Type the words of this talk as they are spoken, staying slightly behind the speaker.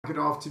Good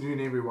afternoon,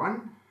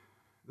 everyone.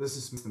 This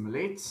is Mr.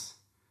 Millet,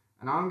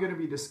 and I'm going to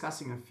be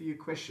discussing a few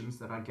questions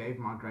that I gave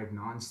my grade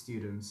 9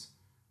 students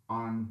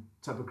on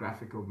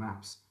topographical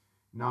maps.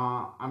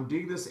 Now, I'm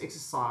doing this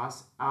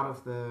exercise out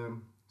of the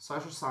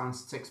social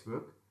science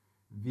textbook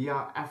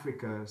via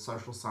Afrika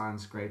Social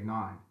Science grade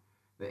 9.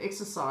 The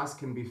exercise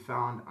can be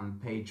found on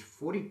page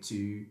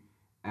 42,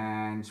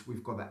 and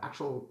we've got the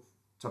actual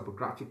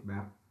topographic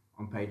map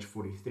on page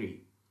 43.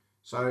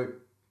 So,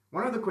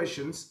 one of the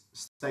questions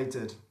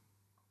stated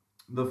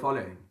the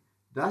following: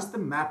 does the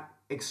map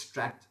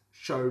extract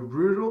show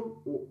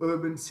rural or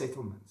urban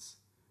settlements?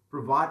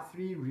 Provide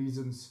 3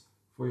 reasons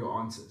for your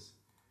answers.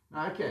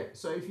 Now, okay,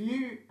 so if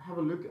you have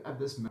a look at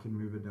this map, you can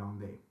move it down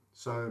there.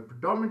 So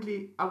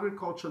predominantly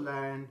agricultural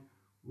land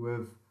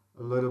with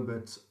a little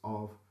bit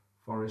of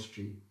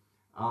forestry.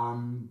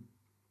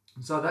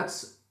 So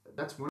that's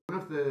one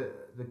of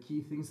the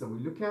key things that we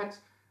look at.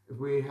 If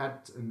we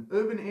had an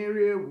urban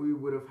area, we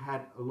would have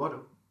had a lot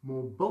of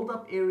more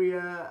build-up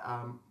area.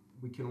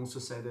 We can also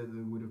say that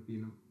there would have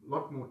been a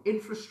lot more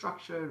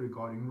infrastructure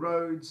regarding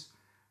roads.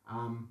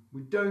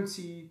 We don't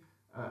see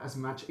as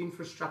much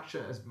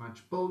infrastructure, as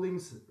much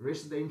buildings,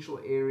 residential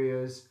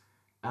areas,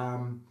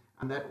 and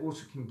that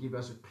also can give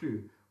us a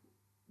clue.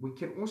 We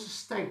can also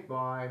state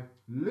by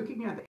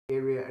looking at the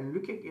area and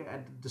looking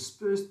at the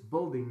dispersed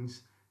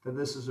buildings that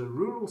this is a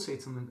rural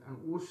settlement, and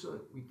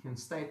also we can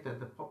state that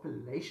the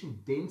population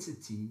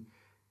density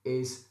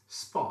is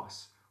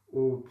sparse,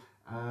 or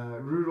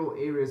rural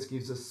areas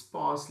gives a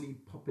sparsely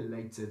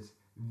populated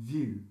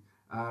view,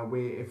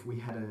 where if we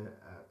had an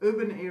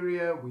urban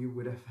area, we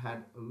would have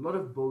had a lot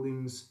of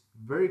buildings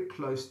very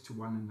close to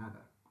one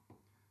another.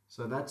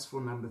 So that's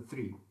for number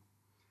 3.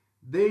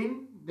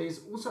 Then there's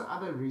also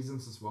other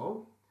reasons as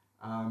well,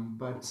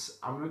 but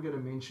I'm not going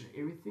to mention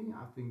everything.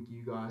 I think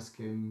you guys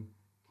can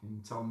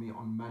tell me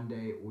on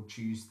Monday or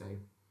Tuesday.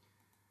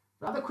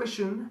 The other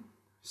question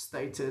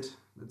stated,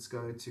 let's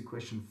go to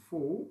question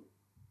 4.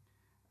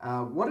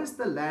 What is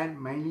the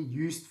land mainly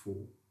used for?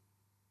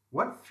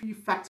 What 3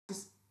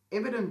 factors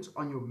evident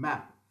on your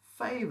map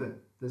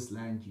favor this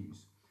land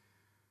use?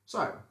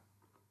 So,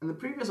 in the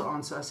previous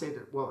answer, I said,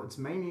 well, it's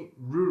mainly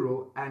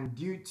rural and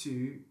due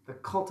to the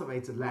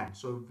cultivated land.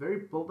 So, very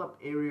built-up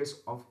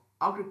areas of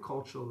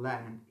agricultural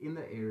land in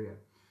the area.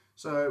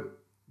 So,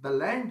 the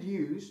land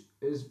use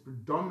is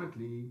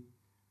predominantly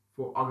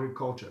for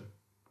agriculture.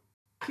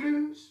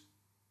 Clues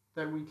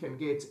that we can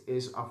get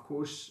is, of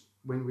course,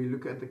 when we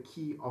look at the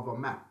key of a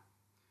map.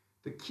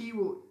 The key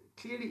will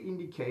clearly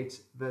indicate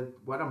that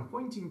what I'm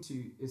pointing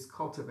to is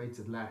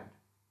cultivated land.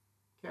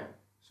 Okay,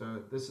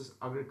 so this is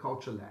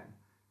agricultural land.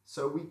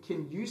 So we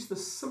can use the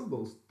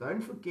symbols.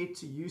 Don't forget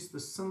to use the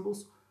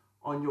symbols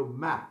on your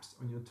maps,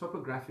 on your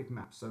topographic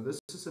maps. So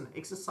this is an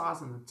exercise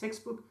in the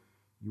textbook.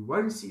 You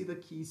won't see the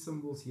key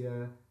symbols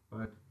here,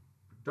 but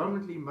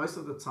predominantly most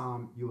of the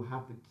time you'll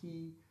have the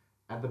key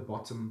at the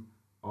bottom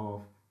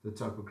of the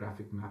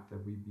topographic map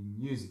that we've been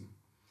using.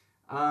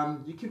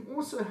 You can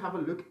also have a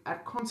look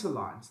at contour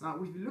lines. Now,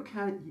 if you look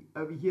at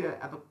over here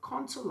at the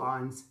contour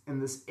lines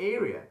in this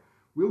area,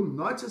 we'll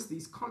notice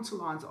these contour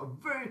lines are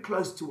very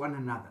close to one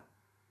another.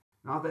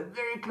 Now, they're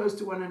very close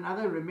to one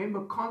another.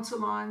 Remember, contour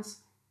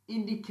lines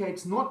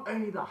indicates not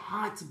only the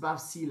height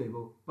above sea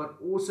level, but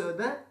also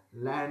the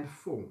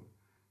landform.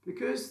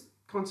 Because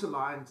contour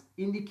lines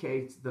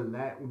indicate the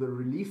land or the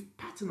relief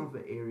pattern of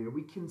the area,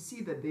 we can see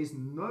that there's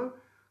no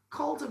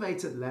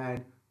cultivated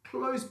land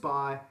close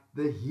by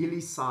the hilly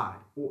side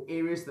or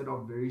areas that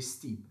are very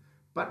steep,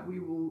 but we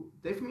will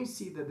definitely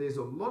see that there's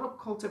a lot of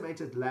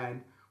cultivated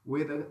land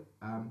where the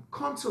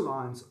contour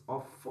lines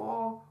are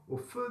far or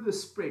further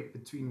spread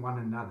between one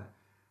another,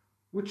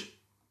 which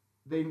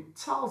then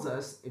tells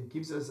us, it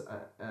gives us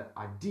an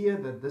idea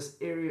that this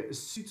area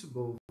is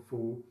suitable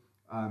for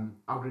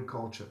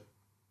agriculture.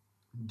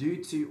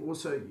 Due to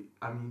also,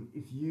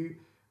 if you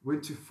were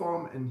to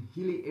farm in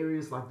hilly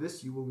areas like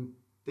this, you will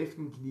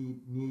definitely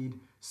need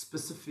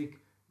specific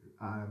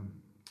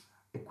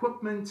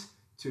equipment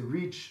to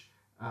reach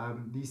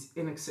these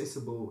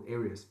inaccessible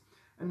areas.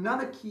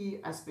 Another key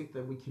aspect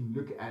that we can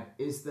look at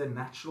is the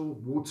natural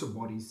water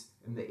bodies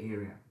in the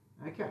area.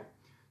 Okay,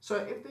 so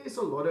if there's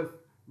a lot of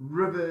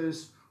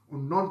rivers or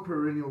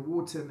non-perennial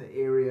water in the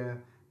area,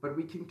 but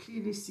we can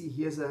clearly see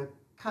here's a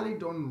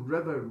Caledon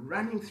River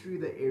running through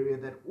the area,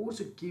 that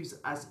also gives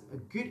us a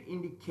good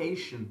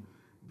indication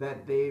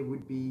that there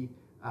would be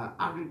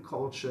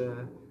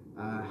agriculture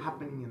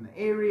happening in the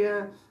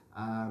area.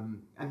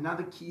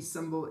 Another key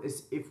symbol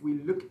is if we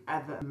look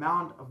at the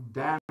amount of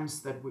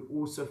dams that we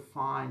also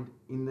find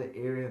in the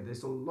area.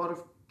 There's a lot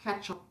of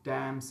catch-up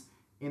dams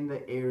in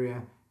the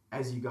area,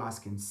 as you guys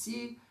can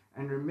see.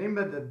 And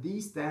remember that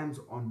these dams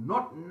are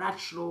not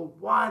natural.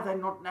 Why are they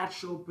not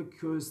natural?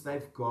 Because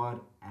they've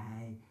got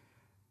a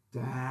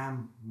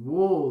dam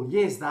wall.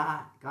 Yes,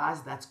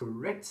 guys, that's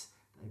correct.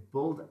 They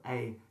build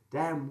a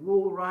dam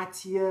wall right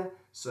here.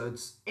 So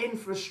it's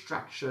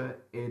infrastructure.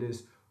 It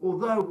is,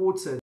 although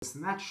water is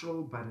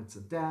natural, but it's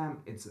a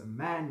dam, it's a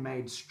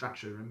man-made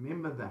structure.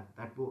 Remember that.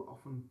 That will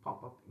often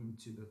pop up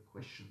into the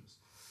questions.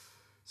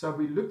 So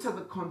we looked at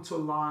the contour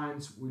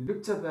lines, we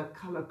looked at the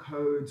color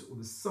codes or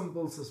the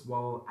symbols as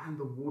well, and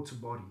the water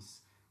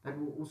bodies. That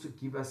will also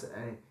give us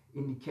an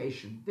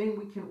indication. Then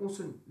we can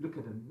also look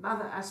at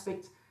another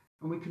aspect,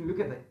 and we can look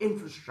at the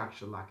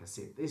infrastructure. Like I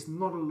said, there's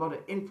not a lot of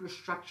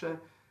infrastructure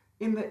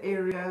in the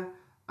area.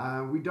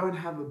 We don't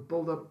have a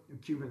build-up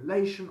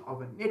accumulation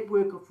of a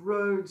network of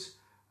roads.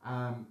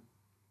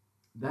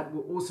 That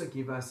will also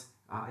give us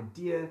an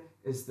idea,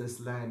 is this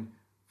land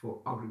for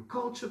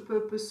agriculture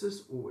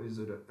purposes or is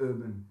it an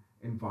urban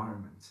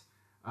environment?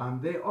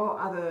 There are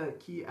other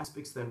key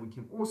aspects that we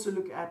can also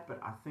look at, but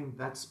I think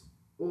that's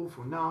all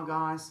for now,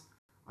 guys.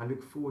 I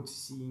look forward to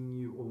seeing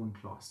you all in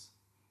class.